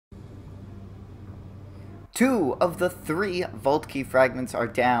2 of the 3 vault key fragments are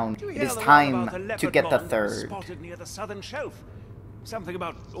down. It is time to get the 3rd. Spotted near the southern shelf. Something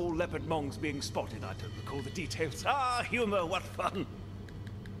about all leopard mongs being spotted. I don't recall the details. Ah, humor, what fun.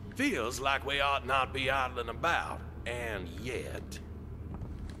 Feels like we ought not be idling about, and yet.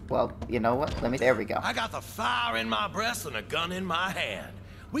 Well, you know what? There we go. I got the fire in my breast and a gun in my hand.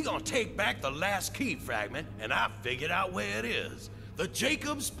 We gonna take back the last key fragment, and I figured out where it is. The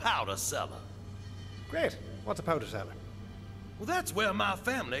Jacob's powder cellar. Great. What's a powder cellar? Well, that's where my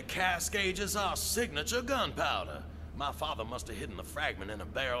family cascades our signature gunpowder. My father must have hidden the fragment in a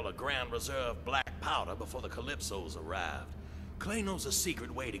barrel of Grand Reserve black powder before the Calypsos arrived. Clay knows a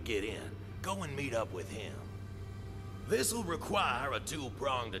secret way to get in. Go and meet up with him. This'll require a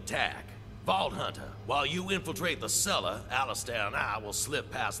dual-pronged attack. Vault Hunter, while you infiltrate the cellar, Alistair and I will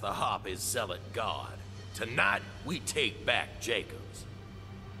slip past the Harpy's zealot guard. Tonight, we take back Jacobs.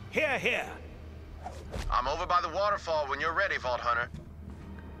 Here, here. I'm over by the waterfall when you're ready, Vault Hunter.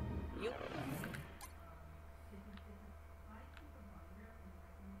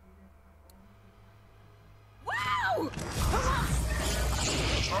 Wow!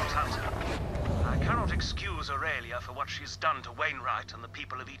 Vault Hunter, I cannot excuse Aurelia for what she's done to Wainwright and the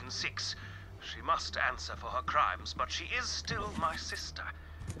people of Eden 6. She must answer for her crimes, but she is still my sister.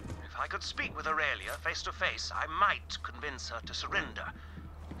 If I could speak with Aurelia face to face, I might convince her to surrender.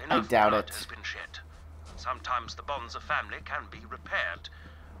 Enough I doubt blood it. has been shed. Sometimes the bonds of family can be repaired.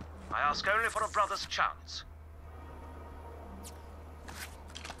 I ask only for a brother's chance.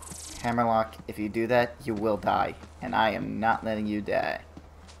 Hammerlock, if you do that, you will die. And I am not letting you die.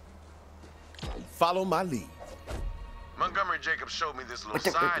 Follow my lead. Montgomery Jacobs showed me this little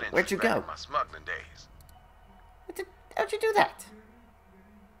side where'd you entry back go? in my smuggling days. How'd you do that?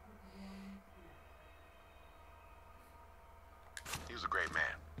 He was a great man.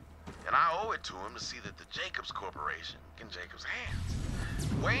 And I owe it to him to see that the Jacobs Corporation in Jacobs' hands.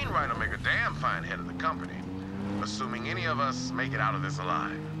 Wainwright will make a damn fine head of the company, assuming any of us make it out of this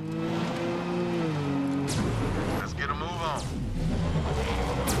alive. Let's get a move on.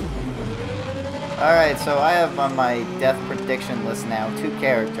 Alright, so I have on my death prediction list now 2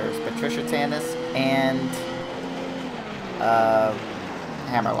 characters, Patricia Tannis and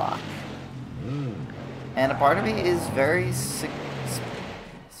Hammerlock. And a part of me is very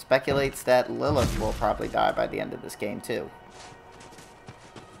speculates that Lilith will probably die by the end of this game too.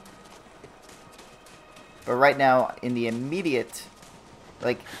 But right now, in the immediate,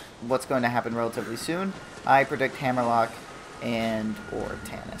 like, what's going to happen relatively soon, I predict Hammerlock and or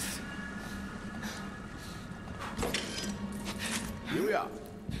Tannis. Here we are.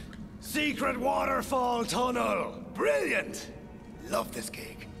 Secret waterfall tunnel. Brilliant. Love this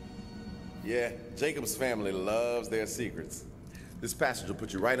cake. Yeah, Jacob's family loves their secrets. This passage will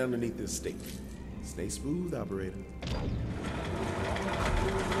put you right underneath this stake. Stay smooth, operator.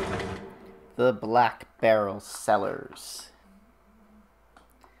 The Black Barrel Cellars.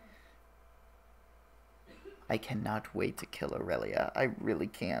 I cannot wait to kill Aurelia. I really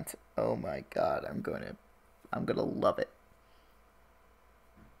can't. Oh my god, I'm gonna love it.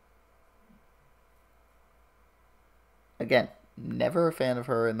 Again, never a fan of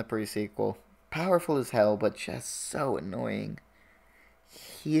her in the pre-sequel. Powerful as hell, but just so annoying.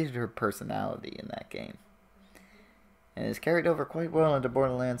 Hated her personality in that game. And it's carried over quite well into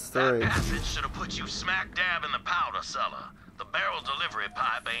Borderlands 3. That passage should have put you smack dab in the powder cellar. The barrel delivery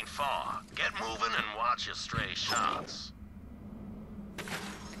pipe ain't far. Get moving and watch your stray shots.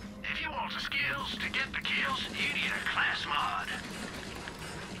 If you want the skills to get the kills, you need a class mod.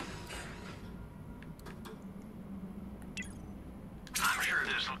 I'm sure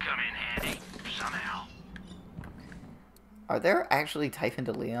this will come in handy, somehow. Are there actually Typhon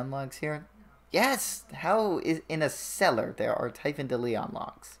de Leon logs here? Yes! How is in a cellar there are Typhon de Leon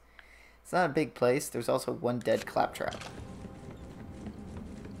logs? It's not a big place. There's also one dead claptrap.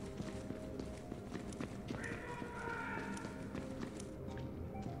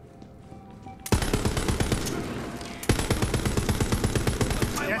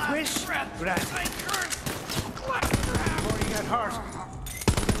 Death wish? Right. Before you get hurt.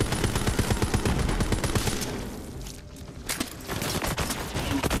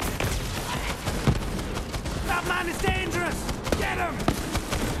 That man is dangerous! Get him!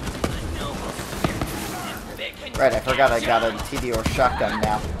 Right, I forgot I got a TDR shotgun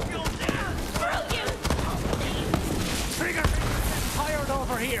now. Trigger! Fired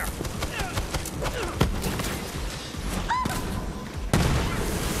over here!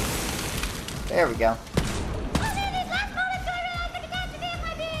 There we go.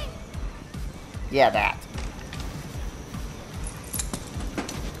 Yeah, that.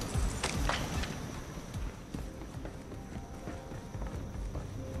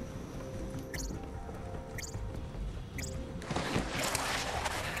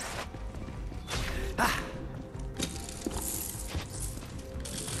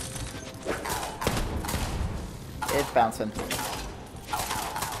 bouncing.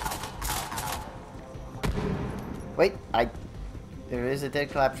 Wait, there is a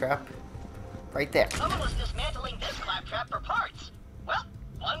dead claptrap. Right there. Someone was dismantling this claptrap for parts. Well,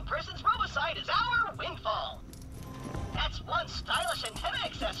 one person's robocide is our windfall. That's one stylish antenna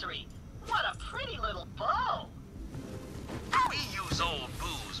accessory. What a pretty little bow. We use old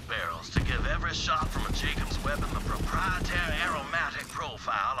booze barrels to give every shot from a Jacob's weapon the proprietary aromatic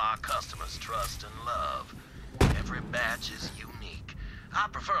profile our customers trust and love. Every batch is unique. I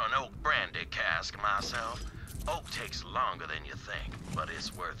prefer an oak brandy cask myself. Oak takes longer than you think, but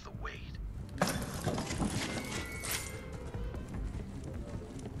it's worth the wait.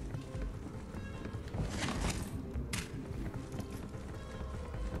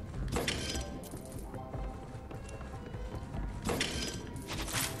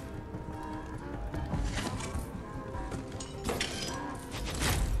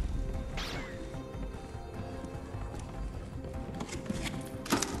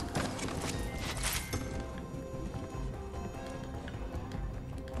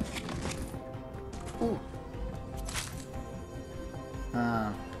 Ooh.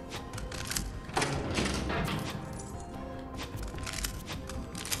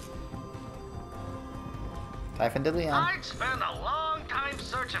 Typhon de Leon. I'd spent a long time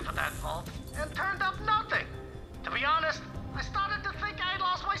searching for that vault and turned up nothing. To be honest, I started to think I had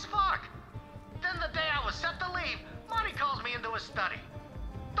lost my spark. Then the day I was set to leave, Monty calls me into his study.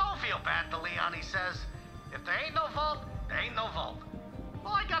 Don't feel bad, De Leon, he says. If there ain't no vault, there ain't no vault.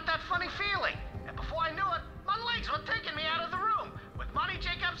 Well, I got that funny feeling, and before I knew it, my legs were taking me out of the room, with Monty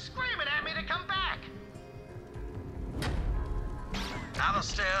Jacobs screaming at me to come back.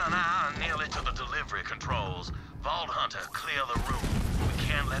 Alistair and I are nearly to the delivery controls. Vault Hunter, clear the room. We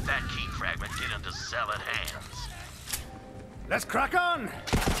can't let that key fragment get into zealot hands. Let's crack on!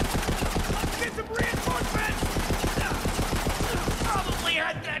 Let's get some reinforcements! Probably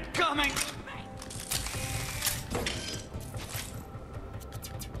had that coming!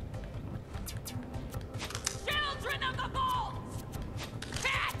 Children of the vault!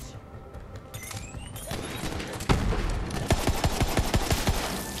 Catch!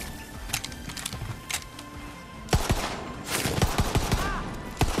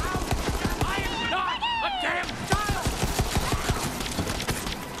 I am not a damn child!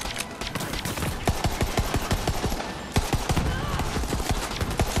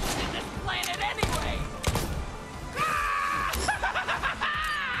 This planet anyway!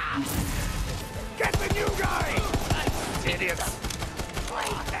 Get the new guy! Idiots!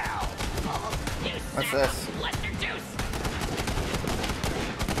 What's this? Let your juice!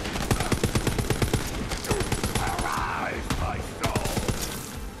 Arise, my soul!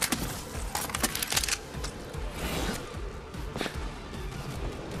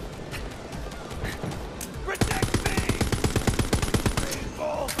 Protect me!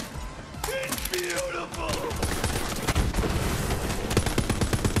 Rainbow! It's beautiful!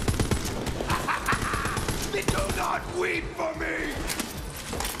 Do not weep for me!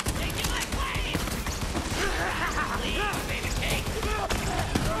 Taking my place! Please, baby cake!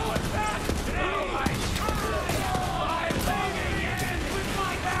 Throw it back to me! I'm begging in with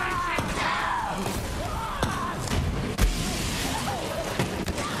my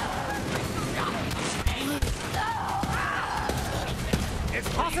It's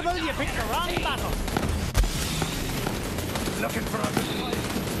possible you picked the wrong battle. Looking for a...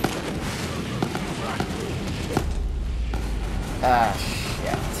 Ah,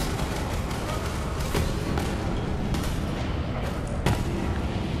 shit.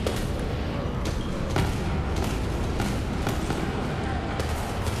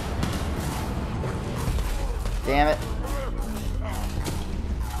 Damn it.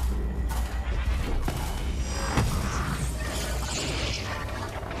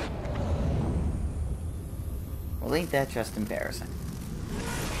 Well, ain't that just embarrassing?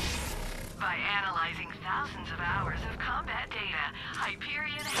 By analyzing thousands of hours of combat data,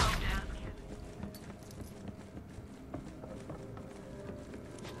 Hyperion helped us.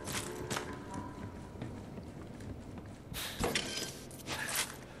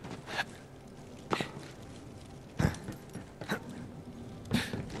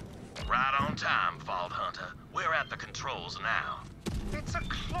 Right on time, Vault Hunter. We're at the controls now. It's a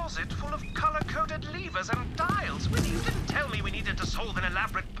closet full of color-coded levers and dials. Well, you didn't tell me we needed to solve an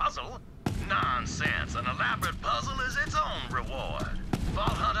elaborate puzzle. Nonsense. An elaborate puzzle is its own reward.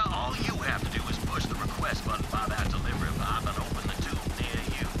 Vault Hunter, all you have to do is push the request button by that delivery pipe and open the tube near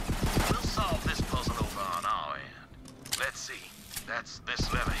you. We'll solve this puzzle over on our end. Let's see. That's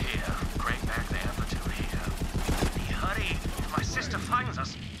this lever here. Crank back the amplitude here. Hurry, if my sister finds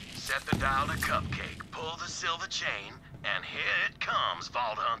us. Set the dial to cupcake. Pull pull the silver chain, and here it comes,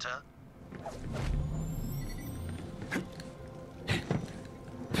 Vault Hunter.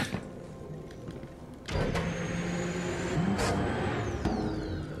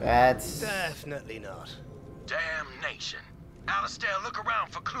 That's... Definitely not. Damnation. Alistair, look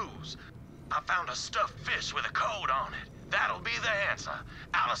around for clues. I found a stuffed fish with a code on it. That'll be the answer.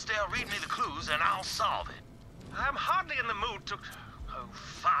 Alistair, read me the clues and I'll solve it. I'm hardly in the mood to... Oh,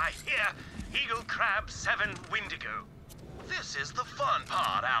 fine. Here. Eagle, crab, 7, Windigo. This is the fun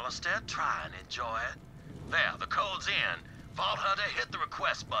part, Alistair. Try and enjoy it. There, the code's in. Vault Hunter, hit the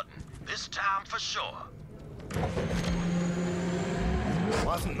request button. This time for sure.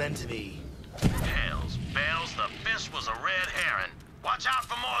 Wasn't meant to be. Hells, bells, the fish was a red herring. Watch out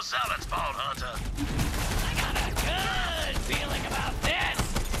for more zealots, Vault Hunter. I got a good feeling about this.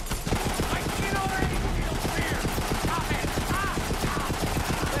 I can already feel fear. Stop it.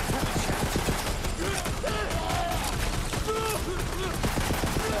 Let's have a chat.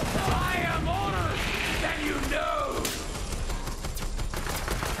 I am honored that you know.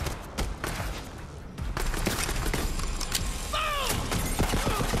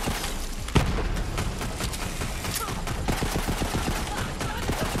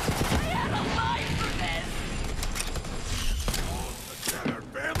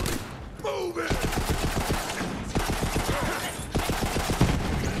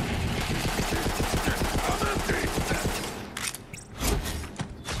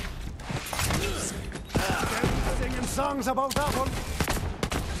 Songs about that one.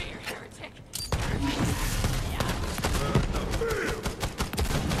 Fear, heretic.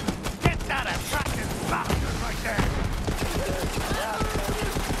 Get that attractive bastard right there.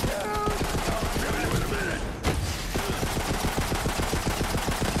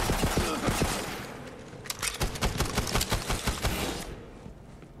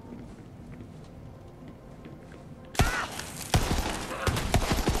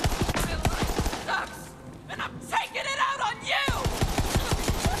 Sucks, and I'm taking it out on you.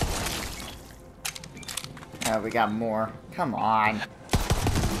 Oh, we got more. Come on.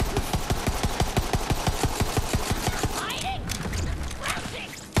 Hiding,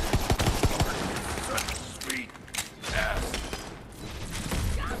 crouching. Sweet ass.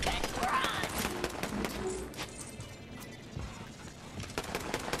 Okay, run.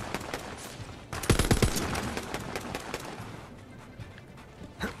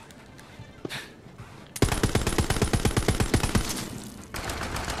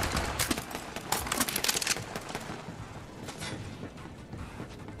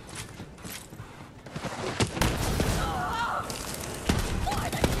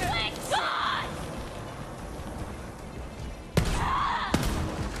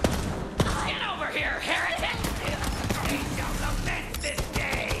 Get over here, heretic!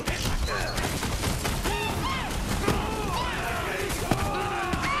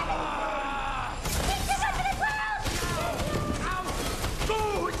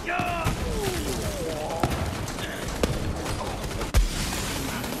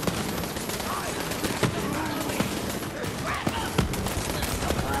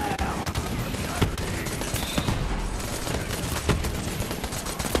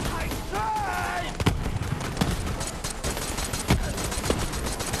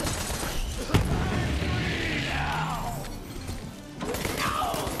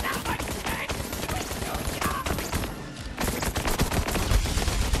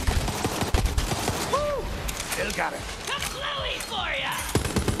 Still got it. Kablooey for ya!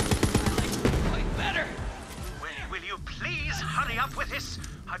 Quite better. Will you please hurry up with this?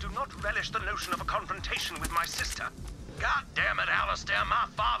 I do not relish the notion of a confrontation with my sister. God damn it, Alistair, my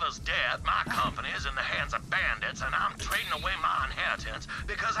father's dead, my company is in the hands of bandits, and I'm trading away my inheritance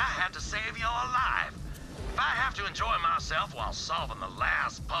because I had to save your life. If I have to enjoy myself while solving the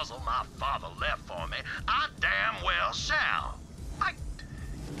last puzzle my father left for me, I damn well shall.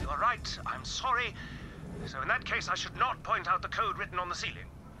 You're right. I'm sorry. So in that case, I should not point out the code written on the ceiling.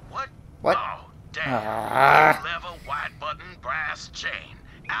 What? What? Oh, damn. Lever, white button, brass chain.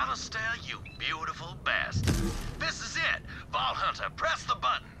 Alistair, you beautiful bastard. This is it. Vault Hunter, press the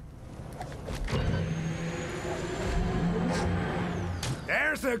button.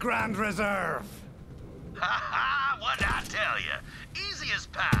 There's the Grand Reserve. Ha ha, what'd I tell you? Easy as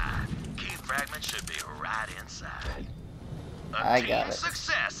pie. Key fragment should be right inside. I got it.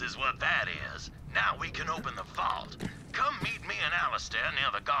 Success is what that is. Now we can open the vault. Come meet me and Alistair near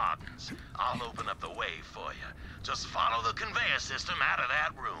the gardens. I'll open up the way for you. Just follow the conveyor system out of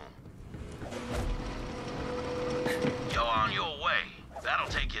that room. You're on your way. That'll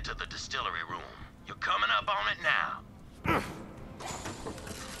take you to the distillery room. You're coming up on it now.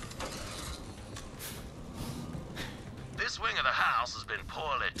 This wing of the house has been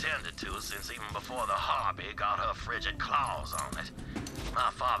poorly tended to since even before the harpy got her frigid claws on it. My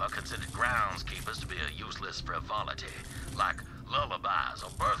father considered groundskeepers to be a useless frivolity, like lullabies or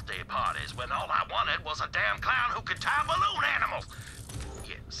birthday parties, when all I wanted was a damn clown who could tie balloon animals.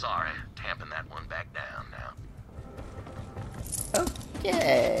 Yeah, sorry, tamping that one back down now.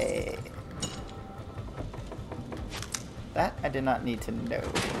 Okay. That I did not need to know.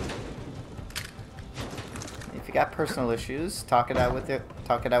 If you got personal issues, talk it out with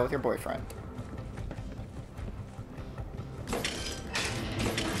your boyfriend.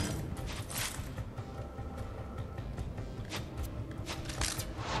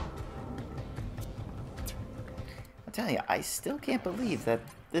 I tell you, I still can't believe that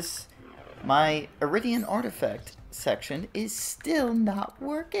my Iridian artifact section is still not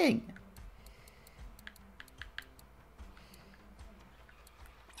working.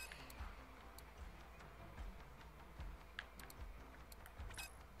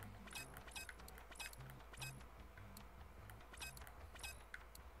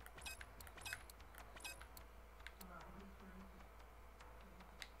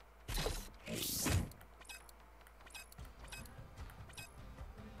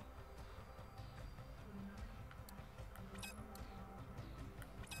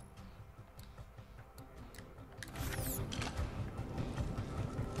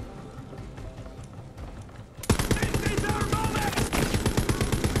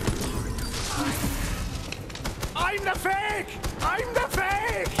 I'm the fake! I'm the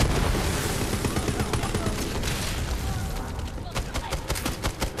fake!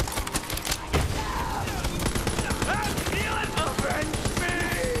 Avenge me!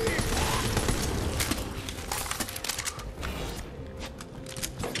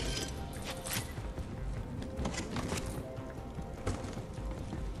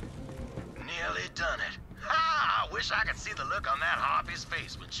 Nearly done it. Ha! I wish I could see the look on that harpy's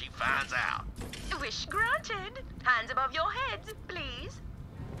face when she finds out. Wish granted. Hands above your heads, please.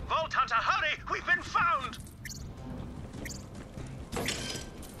 Vault Hunter, hurry! We've been found!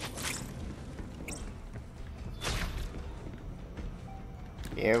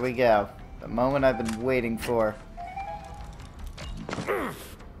 Here we go. The moment I've been waiting for.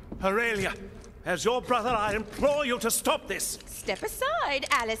 Aurelia, as your brother, I implore you to stop this. Step aside,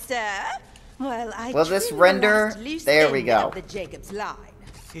 Alistair. Well, I Will this truly render? lost loose There we end go. of the Jacob's line.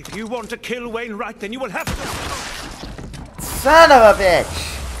 If you want to kill Wainwright, then you will have to. Son of a bitch!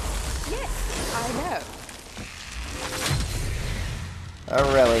 Yes, I know.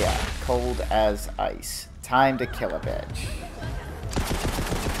 Aurelia, cold as ice. Time to kill a bitch.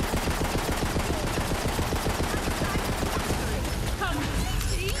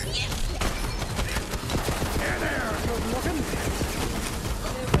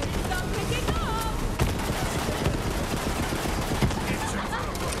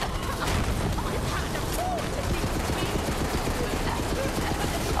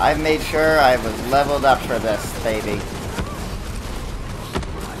 I've made sure I was leveled up for this, baby.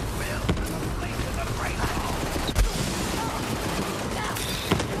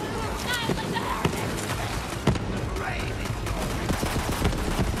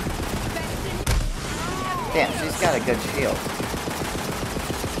 Damn, she's got a good shield.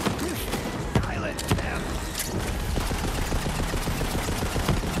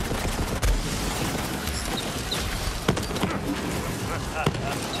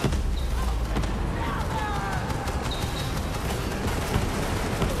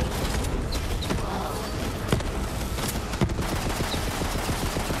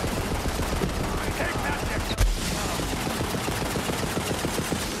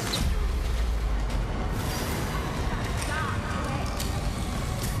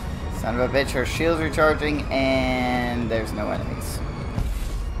 Son of a bitch, her shield's recharging, and there's no enemies.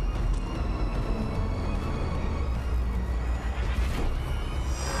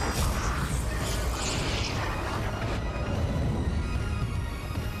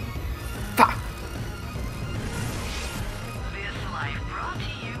 Fuck! This life brought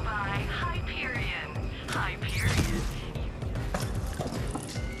to you by Hyperion. Hyperion.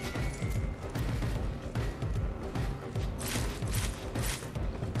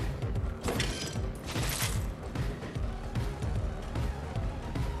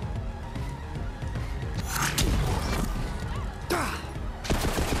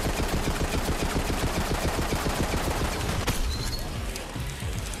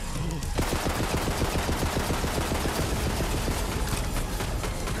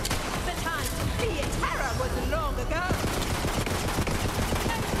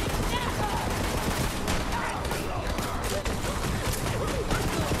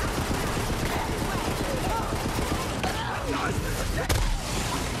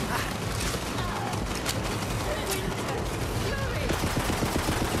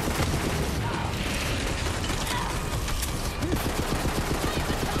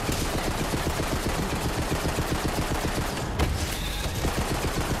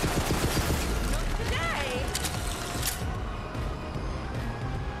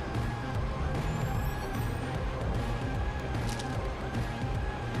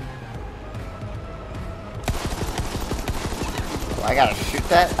 Oh, I gotta shoot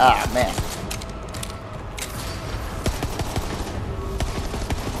that? Ah, man.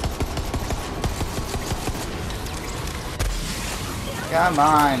 Come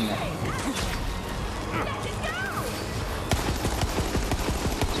on.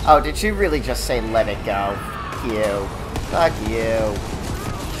 Oh, did she really just say let it go? Fuck you. Fuck you.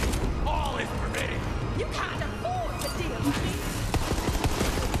 All is for me. You can't afford to deal with me.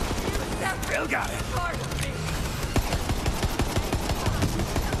 That real guy is part of me.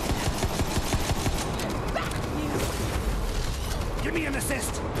 Give me an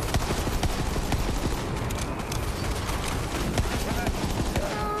assist.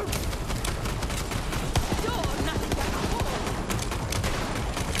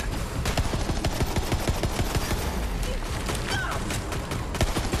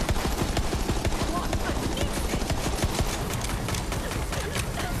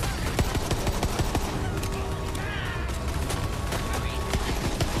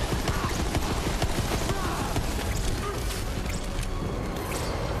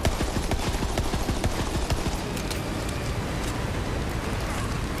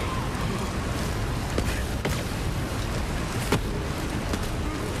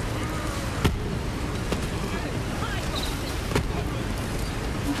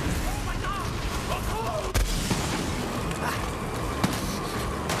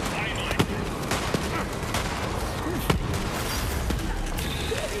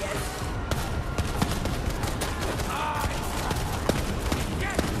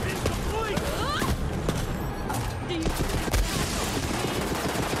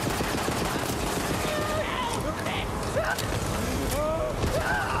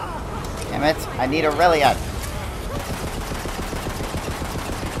 Damn it, I need Aurelia.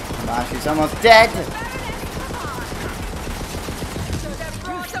 Come on, she's almost dead.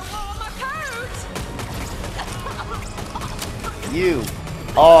 You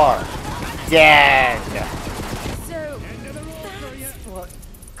are dead. So, that's what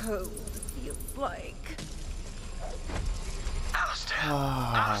cold feels like. Alistair!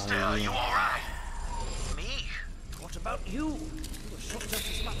 Alistair, are you alright? Me? What about you? You were shot just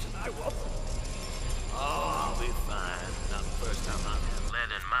as much as I was. Oh, I'll be fine. Not the first time I've had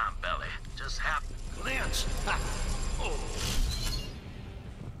Lead in my belly. Just happened. Lynch! Ha! Oh.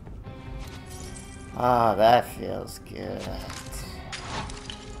 Ah, that feels good.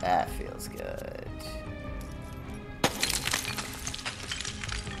 That feels good.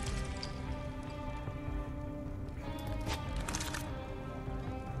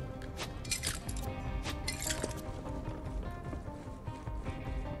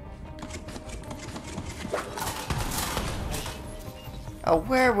 Oh,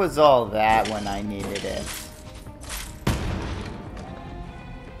 where was all that when I needed it?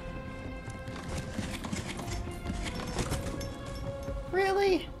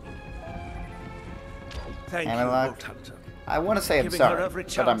 Really? Thank Analog. you, Vault Hunter. I want to say I'm Giving sorry, her every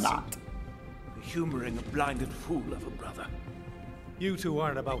but I'm chance not. for humoring a blinded fool of a brother. You two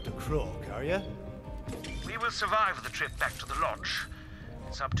aren't about to croak, are you? We will survive the trip back to the lodge.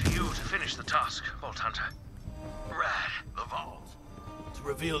 It's up to you to finish the task, Vault Hunter. Right, the vault. To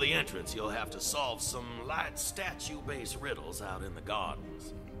reveal the entrance, you'll have to solve some light statue-based riddles out in the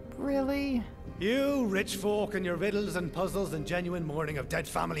gardens. Really? You rich folk and your riddles and puzzles and genuine mourning of dead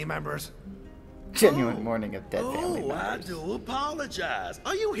family members. Genuine mourning of dead family Oh, I members. do apologize.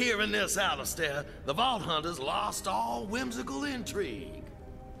 Are you hearing this, Alistair? The Vault Hunters lost all whimsical intrigue.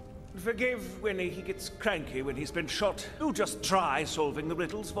 Forgive when he gets cranky when he's been shot. Do just try solving the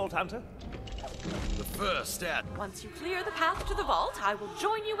riddles, Vault Hunter. The first stat. Once you clear the path to the vault, I will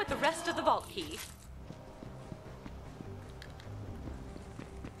join you with the rest of the vault key.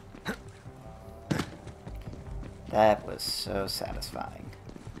 That was so satisfying.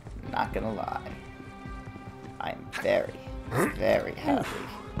 Not gonna lie. I'm very, very happy.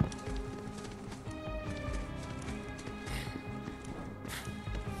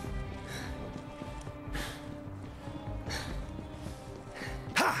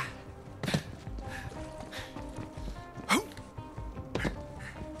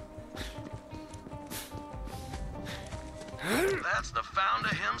 That's the founder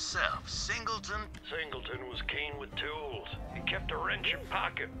himself, Singleton. Singleton was keen with tools. He kept a wrench in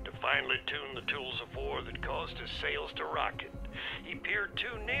pocket to finally tune the tools of war that caused his sails to rocket. He peered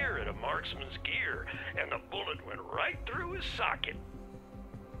too near at a marksman's gear, and the bullet went right through his socket.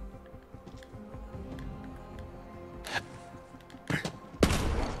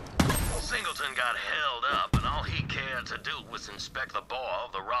 Singleton got held up, and all he cared to do was inspect the bore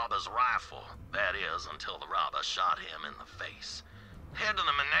of the robber's rifle. That is, until the robber shot him in the face. Head to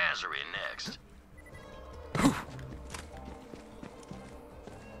the menagerie next.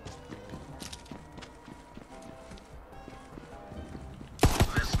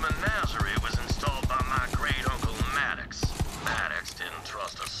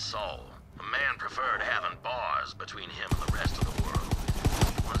 soul. A man preferred having bars between him and the rest of the world.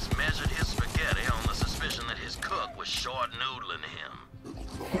 Once measured his spaghetti on the suspicion that his cook was short noodling him.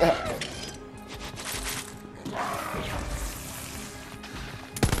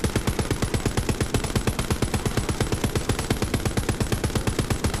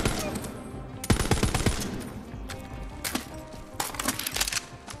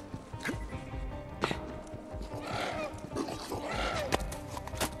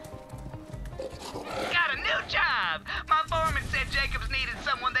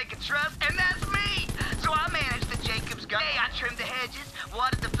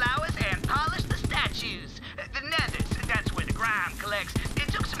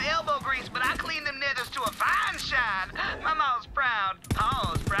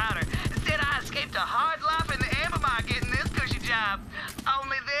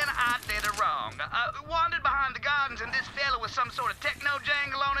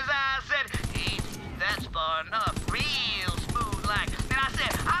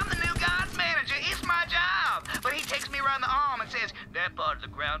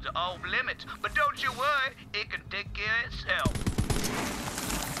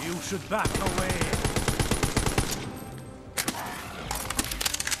 You should back away.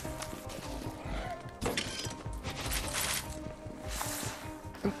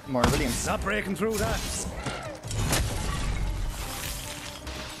 More Williams. Not breaking through that.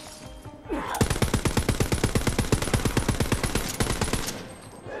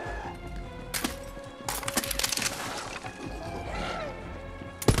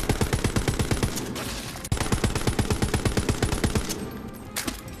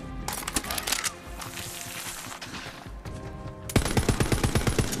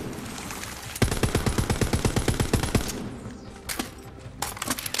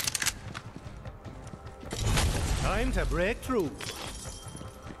 Time to break through.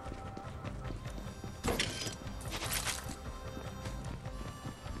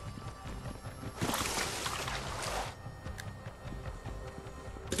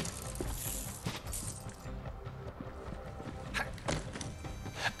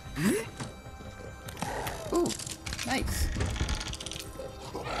 Ooh, nice.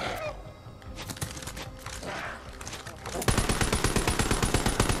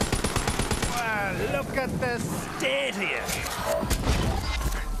 Well, look at the state here.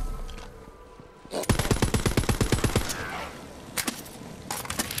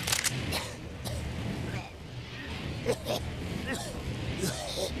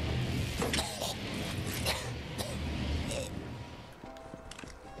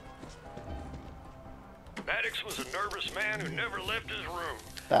 Maddox was a nervous man who never left his room.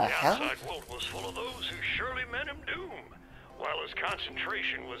 The The hell? outside world was full of those who surely meant him doom. While his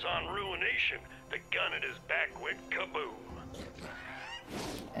concentration was on ruination, the gun at his back went kaboom.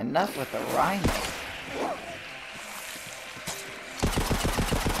 Enough with the rhino.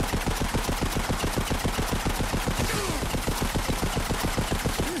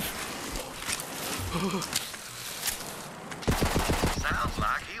 Sounds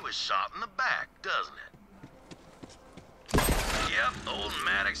like he was shot in the back, doesn't it? Yep, old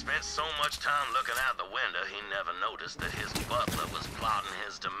Maddox spent so much time looking out the window he never noticed that his butler was plotting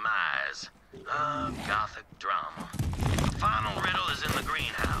his demise. Gothic drama. The final riddle is in the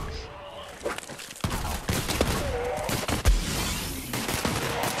greenhouse.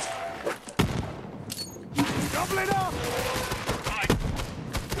 Double it up!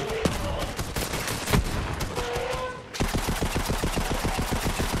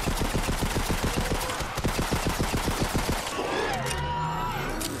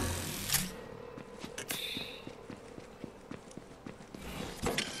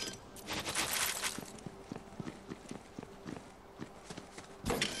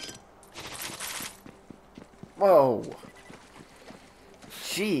 Whoa.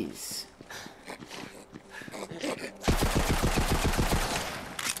 Jeez.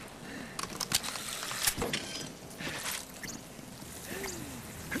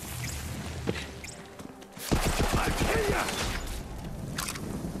 I'll kill ya!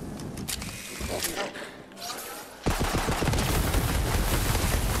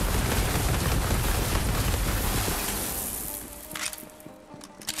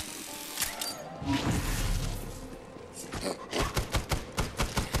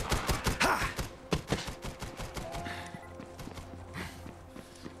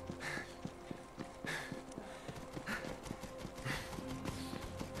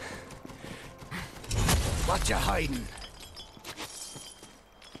 What you hiding?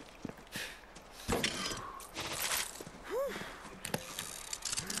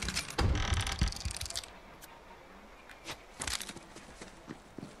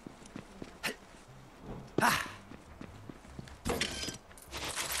 This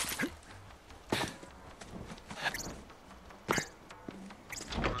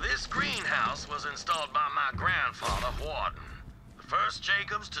greenhouse was installed by my grandfather, Warden. The first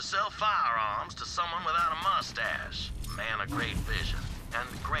Jacobs to sell firearms to someone without a mustache. A man of great vision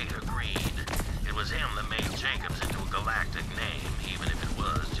and greater greed. It was him that made Jacobs into a galactic name, even if it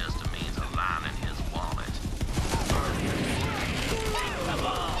was just a means of lining his wallet.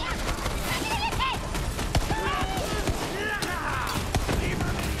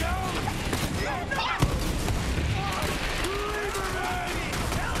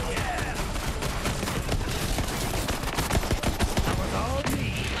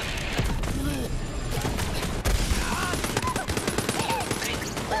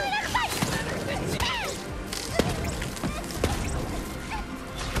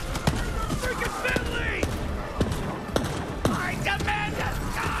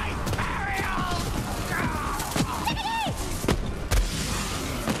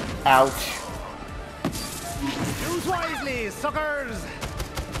 Ouch. Choose wisely, suckers!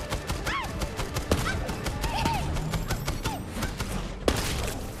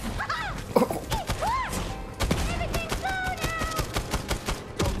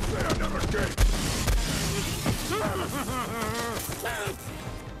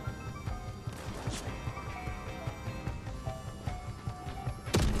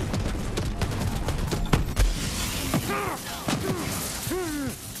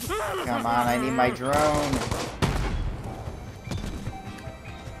 Come on, I need my drone.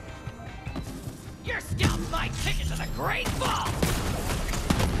 Your scouts my ticket to the Great Ball!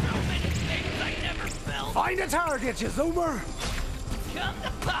 So many things I never felt! Find a target, you zoomer! Come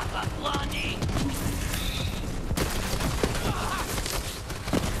to Papa, Blondie!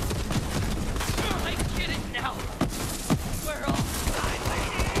 I get it now! We're all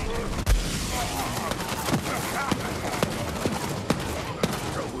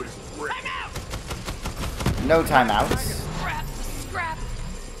No timeouts. Scrap, scrap!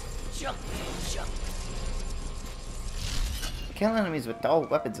 Jump, jump! Kill enemies with dull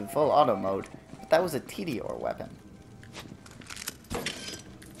weapons in full auto mode, but that was a Tediore weapon.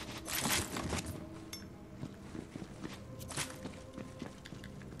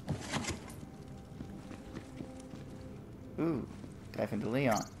 Ooh, dive into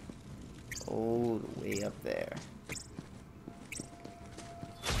Leon. All the way up there.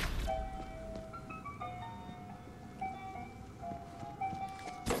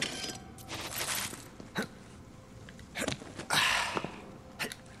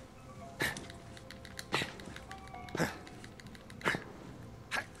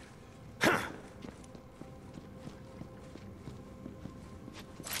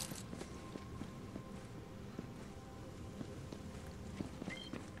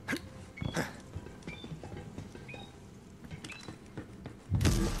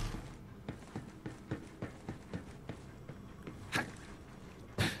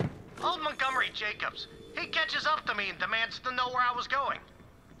 Jacobs. He catches up to me and demands to know where I was going.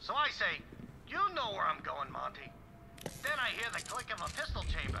 So I say, you know where I'm going, Monty. Then I hear the click of a pistol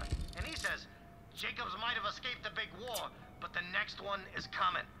chamber, and he says, Jacobs might have escaped the big war, but the next one is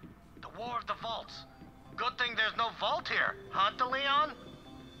coming. The War of the Vaults. Good thing there's no vault here, huh, DeLeon?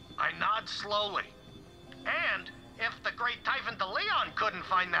 I nod slowly. And if the great Typhon DeLeon couldn't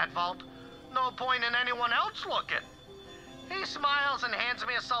find that vault, no point in anyone else looking. He smiles and hands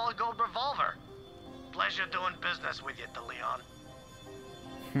me a solid gold revolver. Pleasure doing business with you, DeLeon.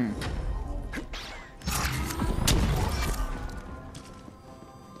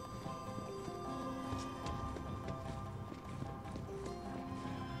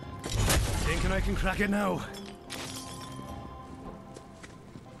 Thinking I can crack it now.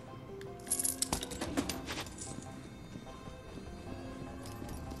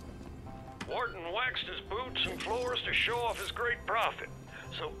 Warden waxed his boots and floors to show off his great profit.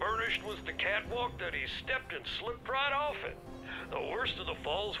 So burnished was the catwalk that he stepped and slipped right off it. The worst of the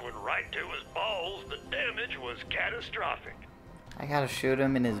falls went right to his balls. The damage was catastrophic. I gotta shoot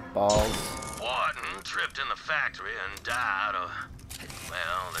him in his balls. Warden tripped in the factory and died of...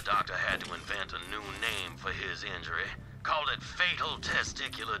 Well, the doctor had to invent a new name for his injury. Called it fatal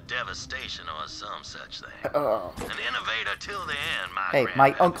testicular devastation or some such thing. Oh. An innovator till the end,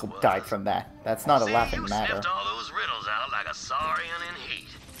 my uncle died from that. That's not a laughing you matter. sniffed all those riddles out like a saurian in heat.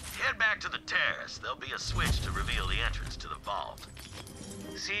 Head back to the terrace. There'll be a switch to reveal the entrance to the vault.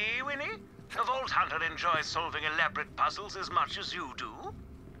 See, Winnie? The Vault Hunter enjoys solving elaborate puzzles as much as you do.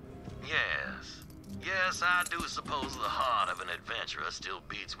 Yes. Yes, I do suppose the heart of an adventurer still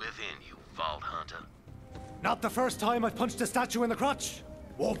beats within you, Vault Hunter. Not the first time I've punched a statue in the crotch.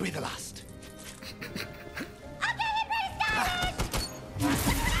 Won't be the last.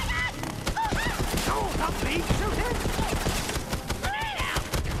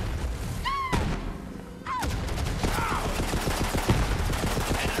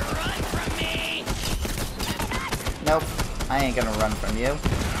 Nope. I ain't gonna run from you.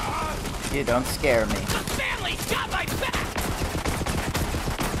 You don't scare me. The family's got my back!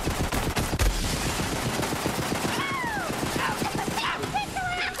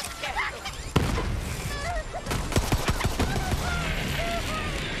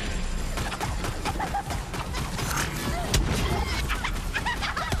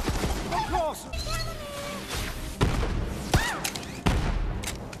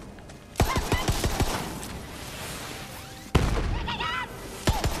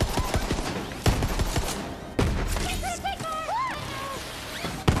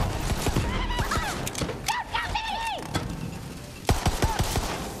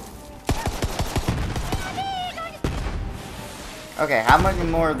 Okay, how many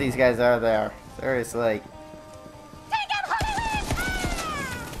more of these guys are there? Seriously.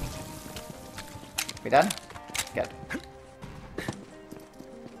 We done? Good.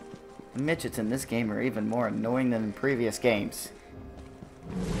 The midgets in this game are even more annoying than in previous games.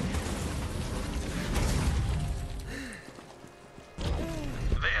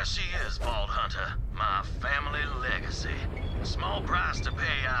 There she is, Vault Hunter. My family legacy. A small price to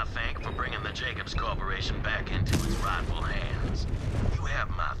pay, I think, for bringing the Jacobs Corporation back into its rightful hands. You have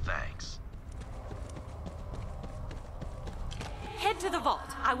my thanks. Head to the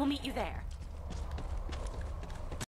vault. I will meet you there.